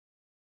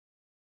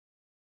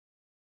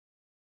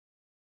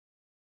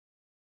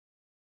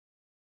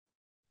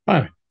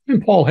Hi,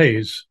 I'm Paul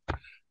Hayes. I'd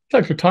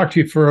like to talk to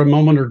you for a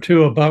moment or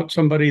two about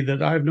somebody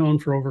that I've known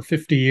for over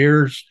 50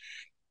 years,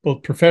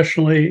 both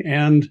professionally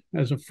and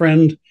as a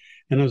friend,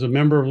 and as a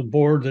member of the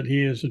board that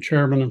he is the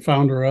chairman and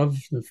founder of,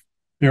 the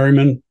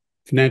Merriman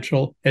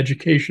Financial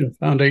Education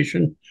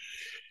Foundation.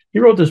 He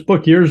wrote this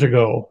book years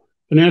ago,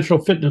 Financial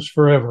Fitness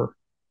Forever.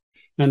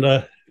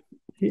 And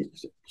he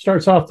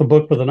starts off the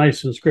book with a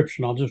nice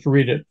inscription. I'll just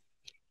read it.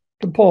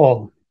 To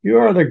Paul, you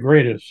are the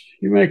greatest.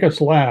 You make us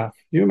laugh.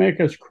 You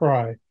make us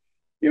cry.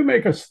 You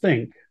make us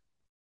think.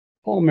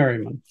 Paul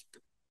Merriman.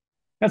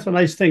 That's a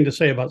nice thing to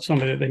say about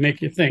somebody, that they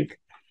make you think.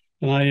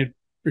 And I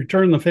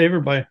return the favor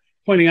by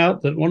pointing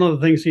out that one of the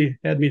things he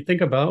had me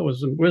think about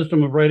was the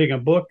wisdom of writing a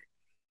book,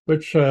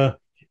 which I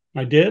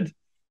did,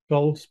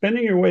 called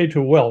Spending Your Way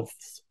to Wealth,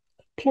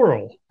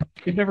 plural.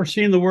 You've never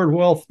seen the word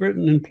wealth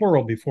written in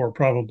plural before,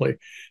 probably. In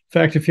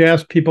fact, if you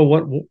ask people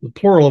what the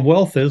plural of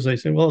wealth is, they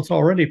say, well, it's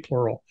already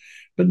plural.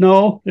 But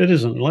no, it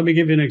isn't. Let me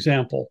give you an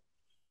example.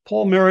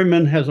 Paul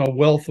Merriman has a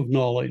wealth of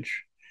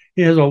knowledge.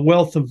 He has a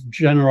wealth of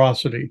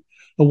generosity,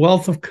 a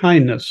wealth of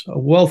kindness, a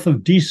wealth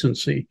of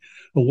decency,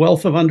 a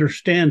wealth of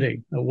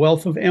understanding, a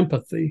wealth of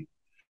empathy.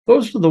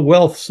 Those are the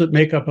wealths that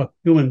make up a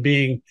human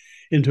being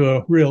into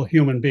a real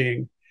human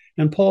being.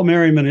 And Paul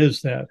Merriman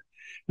is that.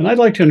 And I'd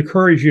like to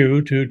encourage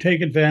you to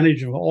take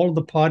advantage of all of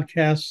the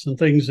podcasts and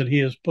things that he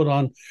has put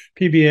on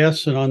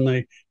PBS and on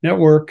the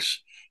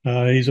networks.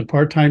 He's a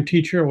part-time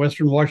teacher at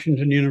Western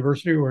Washington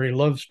University, where he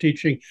loves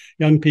teaching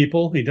young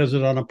people. He does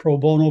it on a pro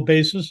bono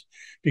basis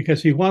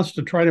because he wants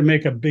to try to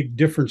make a big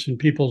difference in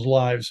people's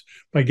lives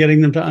by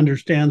getting them to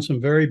understand some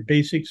very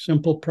basic,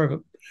 simple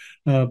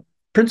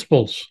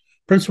principles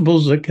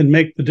that can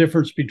make the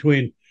difference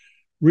between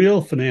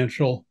real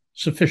financial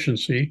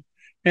sufficiency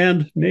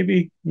and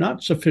maybe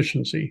not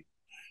sufficiency.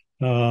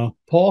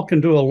 Paul can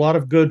do a lot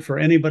of good for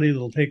anybody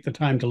that'll take the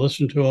time to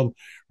listen to him,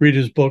 read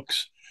his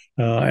books.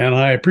 And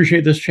I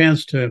appreciate this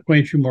chance to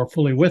acquaint you more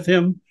fully with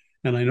him.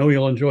 And I know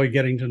you'll enjoy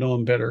getting to know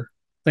him better.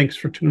 Thanks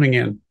for tuning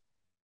in.